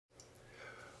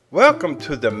Welcome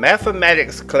to the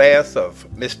mathematics class of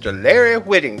Mr. Larry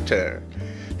Whittington.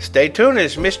 Stay tuned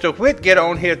as Mr. Whit get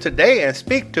on here today and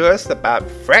speak to us about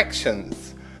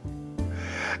fractions.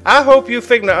 I hope you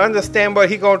figure to understand what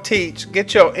he gonna teach.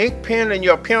 Get your ink pen and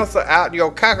your pencil out,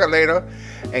 your calculator,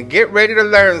 and get ready to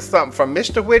learn something from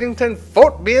Mr. Whittington,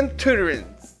 Fort Bend Tutoring.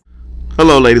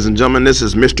 Hello ladies and gentlemen, this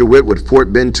is Mr. Whit with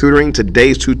Fort Bend Tutoring.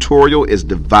 Today's tutorial is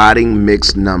dividing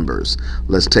mixed numbers.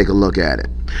 Let's take a look at it.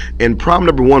 In problem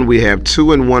number 1, we have 2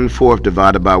 1/4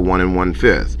 divided by 1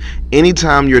 1/5.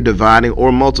 Anytime you're dividing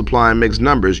or multiplying mixed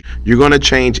numbers, you're going to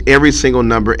change every single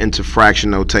number into fraction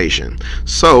notation.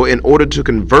 So in order to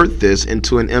convert this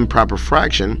into an improper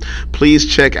fraction, please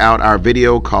check out our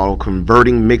video called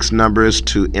Converting Mixed Numbers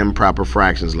to Improper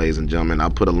Fractions, ladies and gentlemen. I'll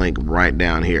put a link right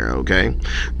down here, okay?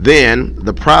 Then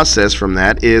the process from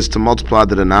that is to multiply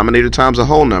the denominator times a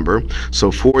whole number.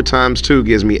 So 4 times 2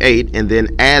 gives me 8, and then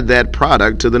add that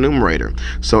product to the numerator.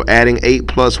 So adding 8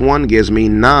 plus 1 gives me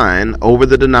 9 over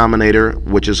the denominator,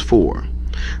 which is 4.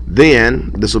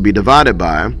 Then this will be divided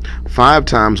by 5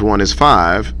 times 1 is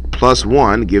 5, plus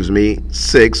 1 gives me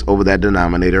 6 over that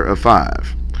denominator of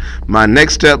 5. My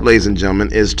next step, ladies and gentlemen,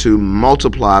 is to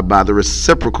multiply by the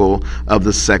reciprocal of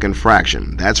the second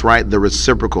fraction. That's right, the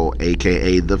reciprocal,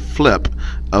 aka the flip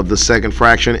of the second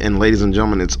fraction. And ladies and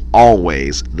gentlemen, it's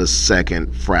always the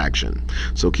second fraction.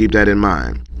 So keep that in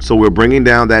mind. So we're bringing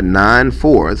down that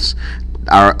 9/4.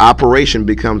 Our operation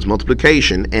becomes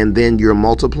multiplication, and then you're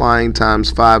multiplying times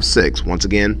 5/6. Once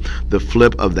again, the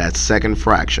flip of that second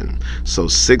fraction. So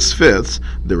 6/5,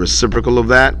 the reciprocal of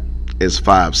that is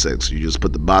 5/6. You just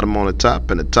put the bottom on the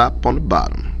top and the top on the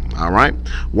bottom. All right.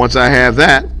 Once I have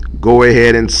that, go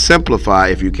ahead and simplify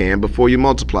if you can before you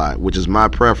multiply, which is my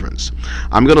preference.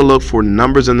 I'm going to look for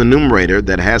numbers in the numerator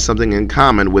that has something in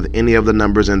common with any of the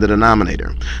numbers in the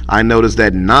denominator. I notice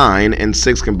that 9 and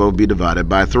 6 can both be divided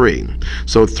by 3.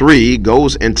 So 3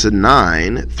 goes into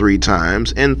 9 3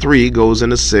 times, and 3 goes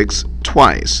into 6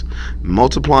 twice.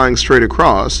 Multiplying straight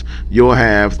across, you'll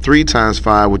have 3 times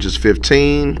 5, which is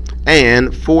 15,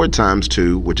 and 4 times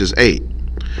 2, which is 8.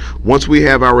 Once we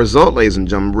have our result, ladies and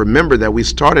gentlemen, remember that we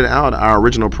started out our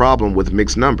original problem with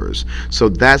mixed numbers. So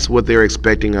that's what they're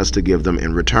expecting us to give them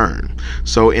in return.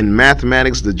 So in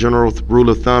mathematics, the general rule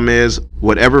of thumb is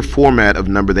whatever format of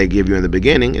number they give you in the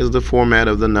beginning is the format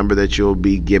of the number that you'll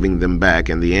be giving them back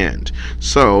in the end.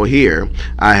 So here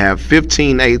I have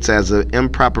 15/8 as an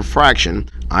improper fraction.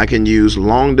 I can use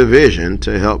long division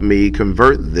to help me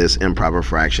convert this improper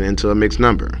fraction into a mixed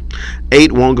number.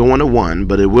 8 won't go into 1,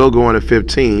 but it will go into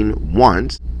 15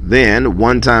 once. Then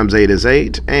 1 times 8 is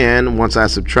 8, and once I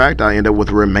subtract, I end up with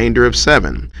a remainder of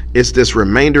 7. It's this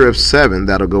remainder of 7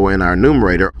 that'll go in our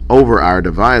numerator over our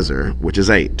divisor, which is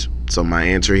 8. So my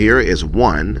answer here is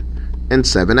 1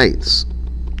 7/8.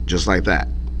 Just like that.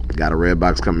 Got a red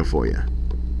box coming for you.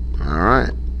 All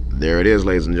right. There it is,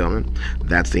 ladies and gentlemen.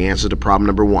 That's the answer to problem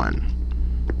number 1.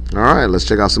 All right, let's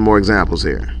check out some more examples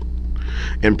here.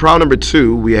 In problem number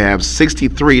 2, we have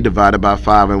 63 divided by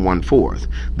 5 1/4.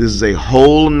 This is a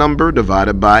whole number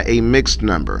divided by a mixed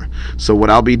number. So what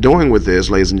I'll be doing with this,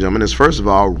 ladies and gentlemen, is first of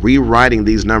all rewriting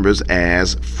these numbers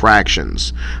as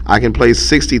fractions. I can place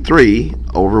 63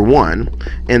 over 1,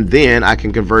 and then I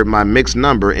can convert my mixed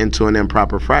number into an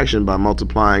improper fraction by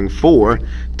multiplying 4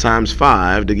 times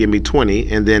 5 to give me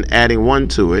 20, and then adding 1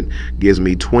 to it gives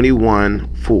me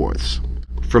 21/4.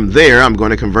 From there, I'm going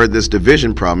to convert this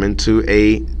division problem into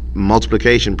a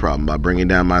multiplication problem by bringing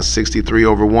down my 63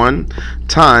 over 1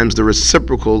 times the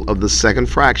reciprocal of the second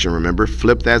fraction. Remember,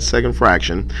 flip that second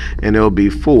fraction, and it'll be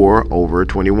 4 over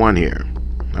 21 here.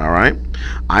 All right.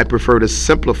 I prefer to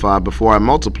simplify before I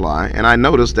multiply, and I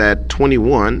notice that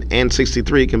 21 and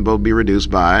 63 can both be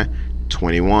reduced by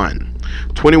 21.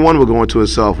 21 will go into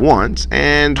itself once,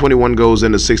 and 21 goes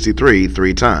into 63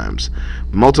 3 times.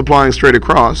 Multiplying straight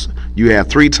across, you have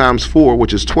 3 times 4,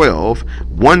 which is 12.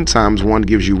 1 times 1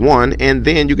 gives you 1, and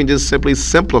then you can just simply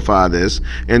simplify this,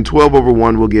 and 12 over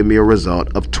 1 will give me a result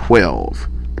of 12.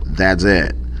 That's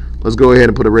it. Let's go ahead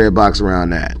and put a red box around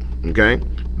that. Okay?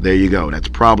 There you go. That's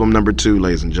problem number 2,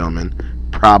 ladies and gentlemen.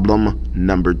 Problem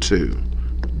number 2.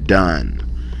 Done.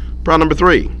 Problem number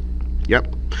 3.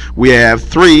 Yep. We have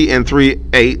 3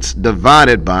 3/8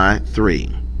 divided by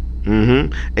 3.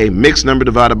 A mixed number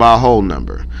divided by a whole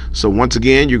number. So once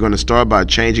again, you're going to start by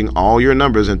changing all your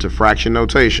numbers into fraction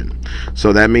notation.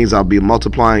 So that means I'll be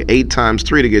multiplying 8 times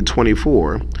 3 to get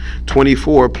 24.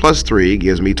 24 plus 3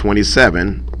 gives me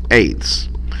 27/8.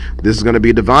 This is going to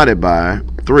be divided by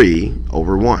 3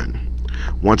 over 1.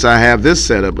 Once I have this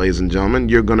set up, ladies and gentlemen,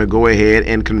 you're going to go ahead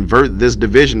and convert this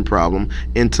division problem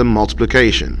into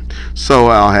multiplication. So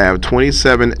I'll have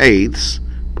 27/8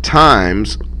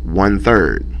 times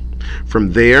 1/3.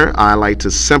 From there, I like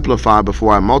to simplify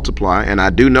before I multiply, and I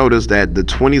do notice that the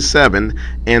 27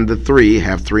 and the 3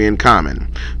 have 3 in common.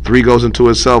 3 goes into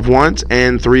itself once,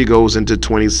 and 3 goes into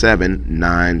 27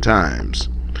 9 times.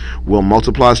 We'll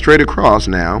multiply straight across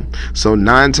now, so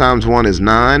 9 times 1 is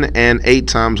 9, and 8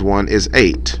 times 1 is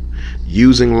 8.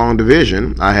 Using long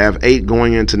division, I have 8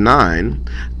 going into 9.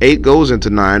 8 goes into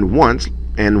 9 once,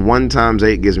 and 1 times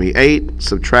 8 gives me 8.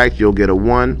 Subtract, you'll get a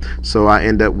 1. So I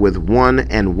end up with 1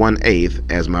 1/8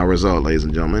 as my result, ladies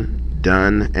and gentlemen.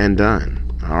 Done and done.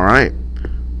 All right.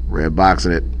 Red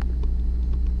boxing it.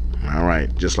 All right.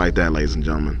 Just like that, ladies and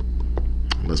gentlemen.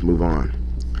 Let's move on.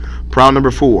 Problem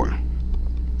number 4.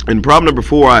 In problem number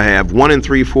 4, I have 1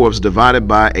 3/4 divided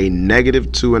by a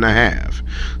negative 2.5.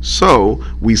 So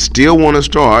we still want to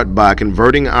start by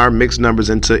converting our mixed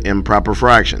numbers into improper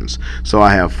fractions. So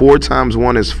I have 4 times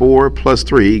 1 is 4 plus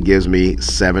 3 gives me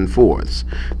 7/4.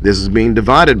 This is being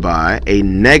divided by a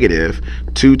negative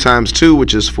 2 times 2,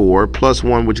 which is 4, plus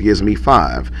 1, which gives me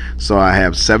 5. So I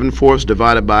have 7/4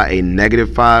 divided by a negative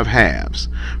 5/2.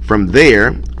 From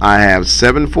there, I have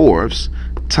 7/4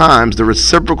 times the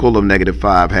reciprocal of negative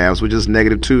 5/2, which is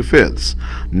negative 2/5.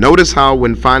 Notice how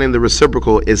when finding the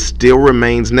reciprocal, it still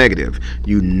remains negative.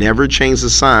 You never change the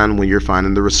sign when you're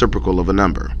finding the reciprocal of a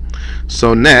number.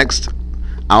 So next,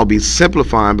 I'll be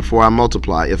simplifying before I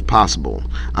multiply if possible.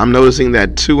 I'm noticing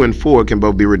that 2 and 4 can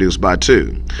both be reduced by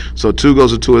 2. So 2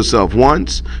 goes into itself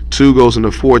once, 2 goes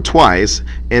into 4 twice,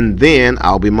 and then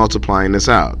I'll be multiplying this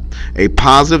out. A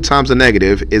positive times a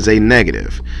negative is a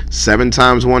negative. 7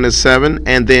 times 1 is 7,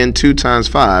 and then 2 times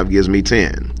 5 gives me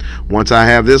 10. Once I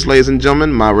have this, ladies and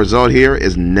gentlemen, my result here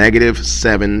is negative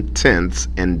 7/10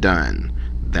 and done.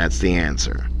 That's the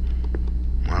answer.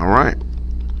 All right,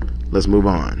 let's move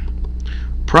on.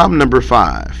 Problem number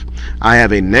 5. I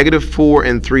have a negative 4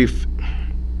 and 3/8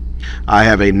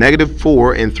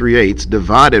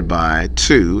 divided by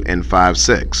 2 and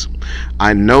 5/6.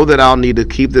 I know that I'll need to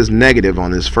keep this negative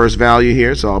on this first value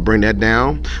here, so I'll bring that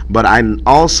down, but I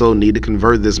also need to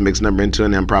convert this mixed number into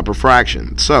an improper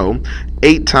fraction. So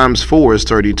 8 times 4 is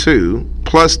 32,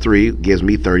 plus 3 gives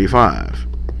me 35,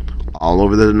 all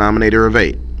over the denominator of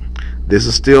 8. This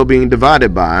is still being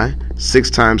divided by 6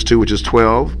 times 2, which is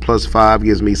 12, plus 5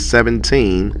 gives me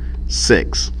 17,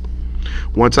 6.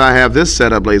 Once I have this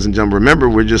set up, ladies and gentlemen, remember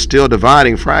we're just still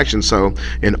dividing fractions, so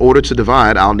in order to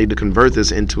divide, I'll need to convert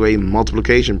this into a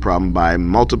multiplication problem by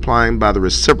multiplying by the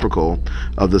reciprocal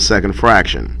of the second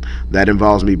fraction. That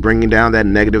involves me bringing down that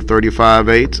negative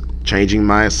 35/8, changing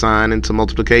my sign into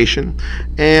multiplication,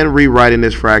 and rewriting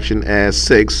this fraction as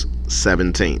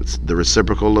 6/17, the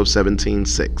reciprocal of 17,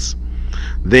 6.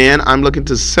 Then I'm looking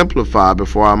to simplify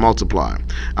before I multiply.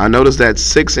 I notice that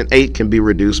 6 and 8 can be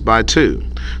reduced by 2.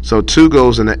 So 2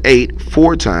 goes into 8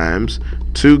 4 times,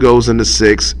 2 goes into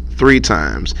 6 3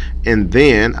 times, and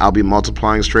then I'll be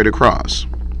multiplying straight across.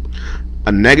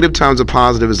 A negative times a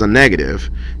positive is a negative,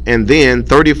 and then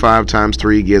 35 times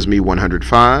 3 gives me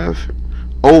 105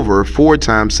 over 4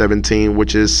 times 17,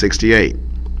 which is 68.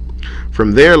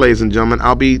 From there, ladies and gentlemen,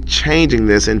 I'll be changing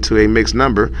this into a mixed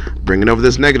number, bringing over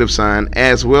this negative sign,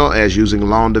 as well as using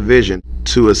long division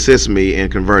to assist me in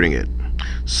converting it.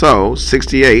 So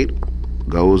 68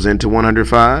 goes into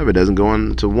 105. It doesn't go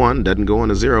into 1, doesn't go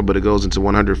into 0, but it goes into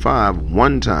 105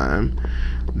 one time.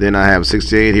 Then I have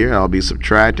 68 here. I'll be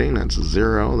subtracting. That's a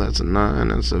 0, that's a 9,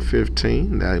 that's a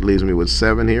 15. That leaves me with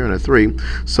 7 here and a 3.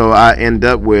 So I end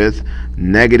up with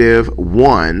negative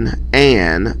 1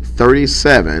 and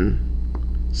 37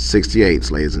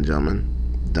 68ths, ladies and gentlemen.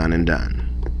 Done and done.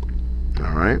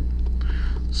 All right.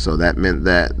 So that meant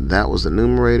that that was the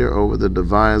numerator over the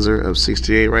divisor of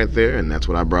 68 right there, and that's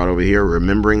what I brought over here,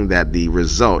 remembering that the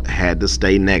result had to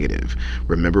stay negative.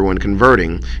 Remember, when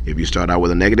converting, if you start out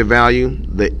with a negative value,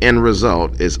 the end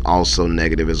result is also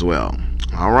negative as well.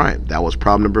 All right, that was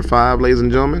problem number 5, ladies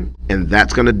and gentlemen. And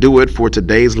that's going to do it for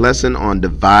today's lesson on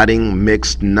dividing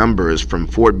mixed numbers from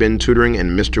Fort Bend Tutoring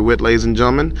and Mr. Witt, ladies and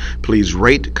gentlemen. Please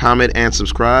rate, comment, and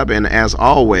subscribe. And as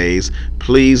always,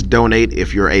 please donate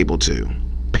if you're able to.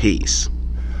 Peace.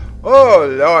 Oh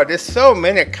Lord, there's so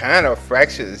many kind of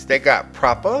fractions. They got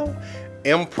proper,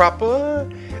 improper,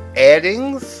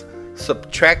 addings,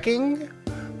 subtracting,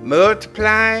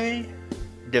 multiplying,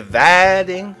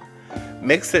 dividing,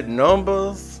 mixed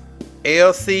numbers,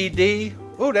 LCD.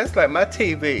 Oh, that's like my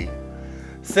TV.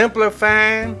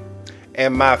 Simplifying,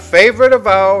 and my favorite of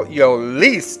all, your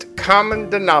least common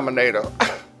denominator.